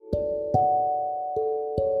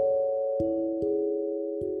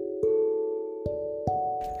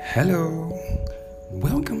Hello,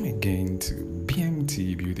 welcome again to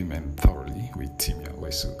BMT Building Men Thoroughly with Timmy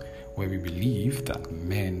Wesu, where we believe that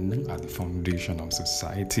men are the foundation of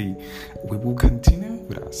society. We will continue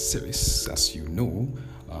with our series, as you know,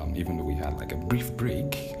 even though we had like a brief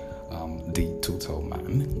break, The Total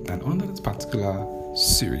Man. And under this particular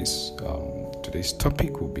series, today's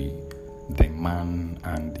topic will be the man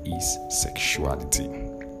and his sexuality.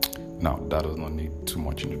 Now, that does not need too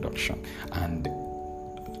much introduction. And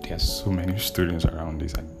there's so many stories around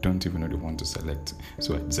this. I don't even know the one to select.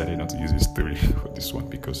 So I decided not to use a story for this one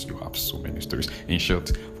because you have so many stories. In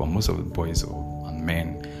short, for most of the boys and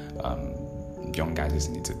men, young guys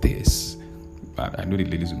listening to this, I know the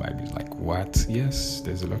ladies might be like, what? Yes,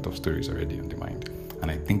 there's a lot of stories already on the mind.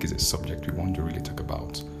 And I think it's a subject we want to really talk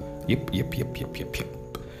about. Yep.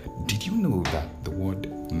 Did you know that the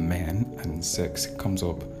word men and sex comes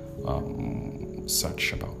up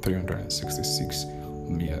search about 366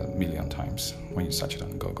 million times when you search it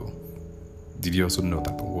on Google? Did you also know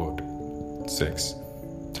that the word sex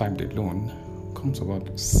typed alone comes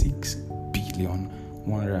about 6 billion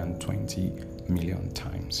 120 million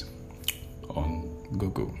times on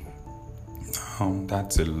Google?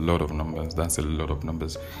 That's a lot of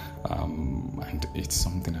numbers. And it's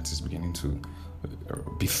something that is beginning to,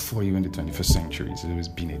 before even the 21st century, there's always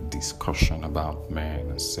been a discussion about men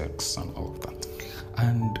and sex and all of that.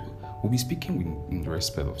 And we'll be speaking in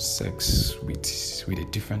respect of sex with a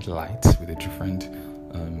different light, with a different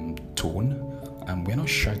tone. And we're not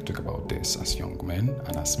shy to talk about this as young men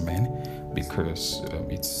and as men because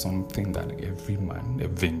it's something that every man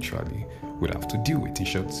eventually will have to deal with. In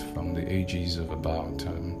short, from the ages of about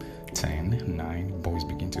 10, 9, boys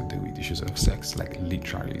begin to deal with issues of sex, like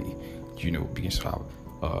literally, begins to have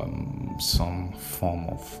some form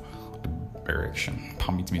of erection.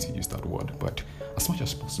 Permit me to use that word, but as much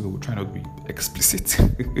as possible, we'll try not to be explicit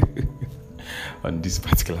on this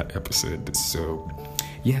particular episode. So,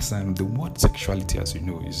 yes, the word sexuality, as you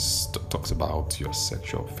know, talks about your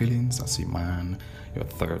sexual feelings as a man, your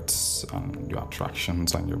thoughts and your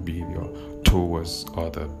attractions and your behavior towards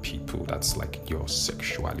other people. That's like your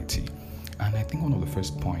sexuality. And I think one of the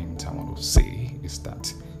first points I want to say is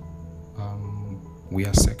that we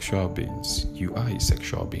are sexual beings. You are a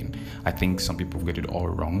sexual being. I think some people get it all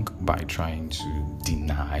wrong by trying to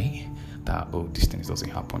deny that, this thing doesn't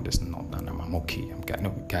happen, there's not, and I'm okay.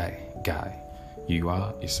 Guy. You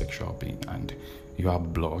are a sexual being, and you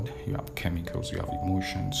have blood, you have chemicals, you have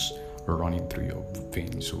emotions running through your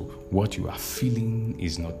veins. So what you are feeling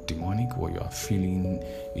is not demonic. What you are feeling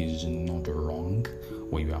is not wrong.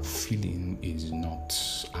 What you are feeling is not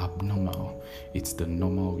abnormal. It's the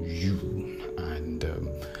normal you. And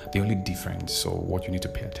the only difference, so what you need to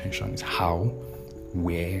pay attention is how,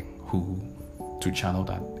 where, who to channel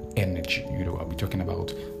that energy. I'll be talking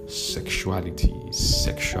about sexuality,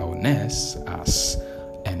 sexualness as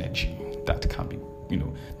energy that can be,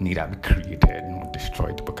 neither be created nor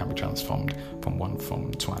destroyed, but can be transformed from one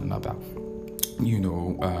form to another.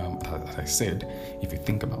 As I said, if you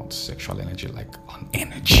think about sexual energy like an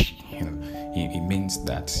energy, it means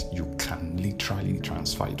that you can literally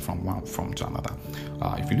transfer it from one form to another.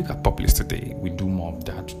 If you look at populace today, we do more of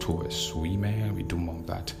that towards women, we do more of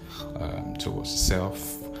that towards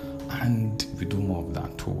self, and we do more of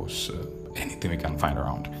that towards anything we can find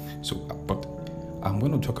around. So, but I'm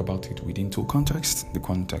going to talk about it within two contexts: the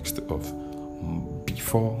context of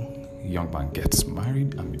before a young man gets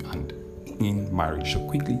married and in marriage. So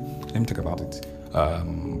quickly, let me talk about it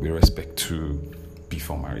with respect to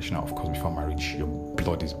before marriage. Now, of course, before marriage, your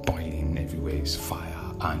blood is boiling everywhere, it's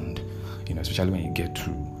fire, and especially when you get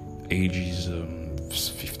to ages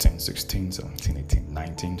 15, 16, 17, 18,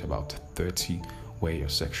 19 to about 30, where your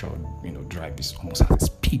sexual drive is almost at its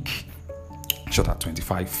peak. Short at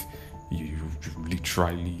 25, you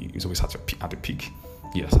literally, it's always at the peak.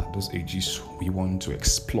 Yes, at those ages, we want to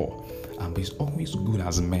explore. But it's always good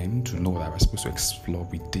as men to know that we're supposed to explore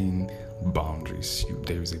within boundaries.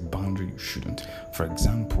 There is a boundary you shouldn't. For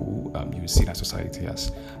example, you see that society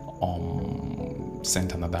has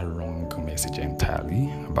sent another wrong message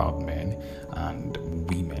entirely about men and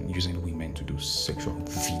women, using women to do sexual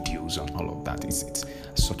videos and all of that. It's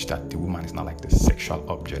such that the woman is not like the sexual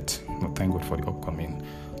object. But thank God for the upcoming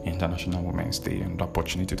International Women's Day and the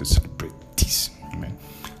opportunity to celebrate this. Amen.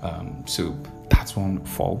 So that's one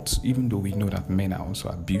fault, even though we know that men are also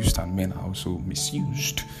abused and men are also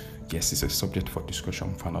misused. Yes, it's a subject for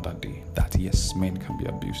discussion for another day, that yes, men can be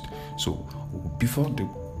abused. So before the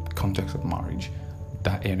context of marriage,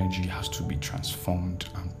 that energy has to be transformed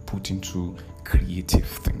and put into creative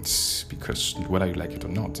things, because whether you like it or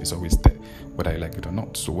not, it's always there, whether you like it or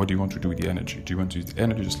not. So what do you want to do with the energy? Do you want to use the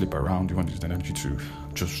energy to sleep around? Do you want to use the energy to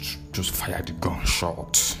just fire the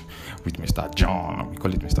gunshot with Mr. John? We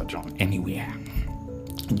call it Mr. John anywhere.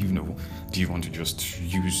 Do you want to just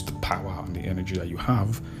use the power and the energy that you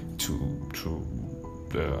have to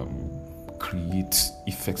create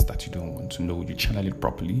effects that you don't want to know? You channel it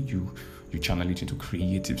properly. You channel it into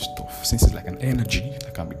creative stuff. Since it's like an energy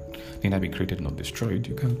that can be created, not destroyed,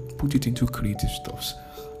 you can put it into creative stuffs,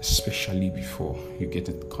 especially before you get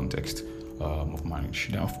in the context of marriage.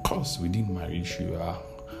 Now, of course, within marriage, you are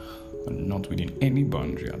not within any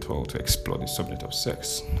boundary at all to explore the subject of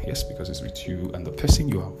sex. Yes, because it's with you and the person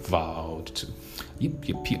you are vowed to. Yep.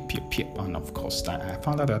 And of course, I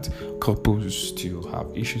found out that couples still have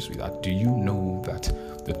issues with that. Do you know that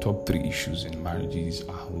the top 3 issues in marriages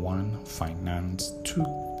are 1, finance, 2,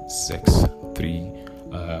 sex, 3,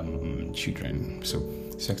 children? So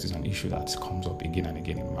sex is an issue that comes up again and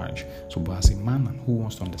again in marriage. So, but as a man who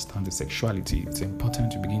wants to understand the sexuality, it's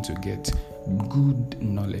important to begin to get good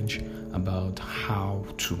knowledge about how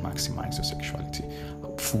to maximize your sexuality.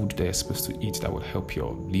 Food they're supposed to eat that would help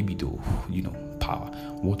your libido, power.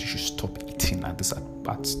 What you should stop eating at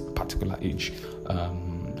particular age.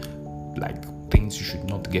 Like things you should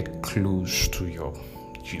not get close to your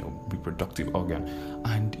reproductive organ,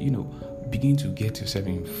 and begin to get yourself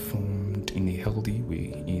informed in a healthy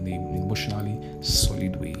way, in an emotionally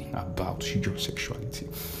solid way about your sexuality.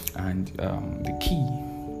 And the key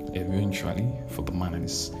eventually for the man and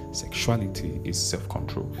his sexuality is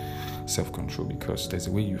self-control, because there's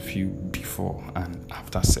a way you feel before and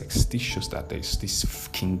after sex. This shows that there's this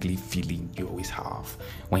tingly feeling you always have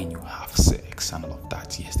when you have sex and all of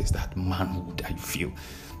that. Yes, there's that manhood that you feel.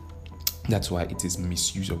 That's why it is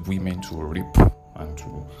misuse of women to rape and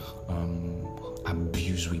to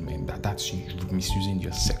abuse women. That's you misusing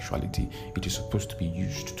your sexuality. It is supposed to be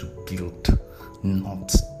used to build,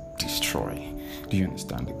 not destroy. Do you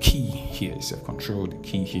understand? The key here is self-control. The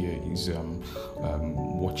key here is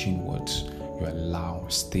watching what you allow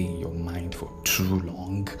stay in your mind for too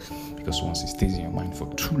long, because once it stays in your mind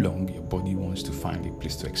for too long, your body wants to find a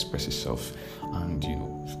place to express itself. And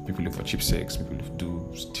people look for cheap sex, people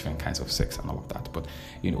do different kinds of sex and all of that. But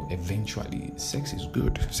eventually sex is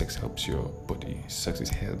good. Sex helps your body. Sex is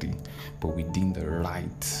healthy, but within the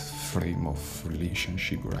right frame of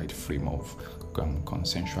relationship, right frame of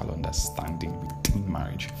consensual understanding within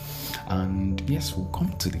marriage. And yes, we'll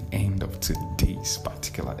come to the end of today's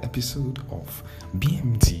particular episode of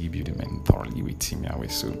BMT Beauty Men Thoroughly with Timmy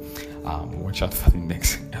Awesu. Watch out for the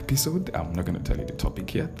next episode. I'm not going to tell you the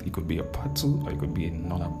topic yet. It could be a part 2, or it could be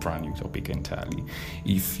another brand new topic entirely.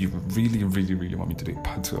 If you really, really, really want me to do a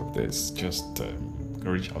part 2 of this, just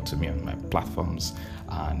reach out to me on my platforms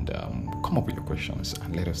and come up with your questions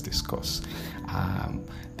and let us discuss.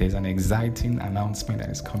 There's an exciting announcement that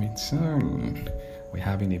is coming soon. We're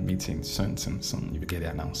having a meeting soon. You will get the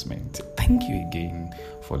announcement. Thank you again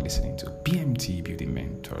for listening to BMT Beauty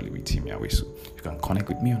Men Thoroughly with Timmy Awesu. You can connect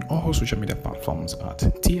with me on all social media platforms at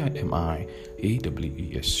TIMIAWESU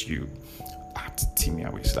at Timmy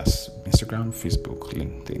Awesu. That's Instagram, Facebook,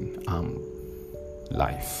 LinkedIn,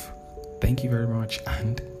 live. Thank you very much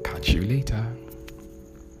and catch you later.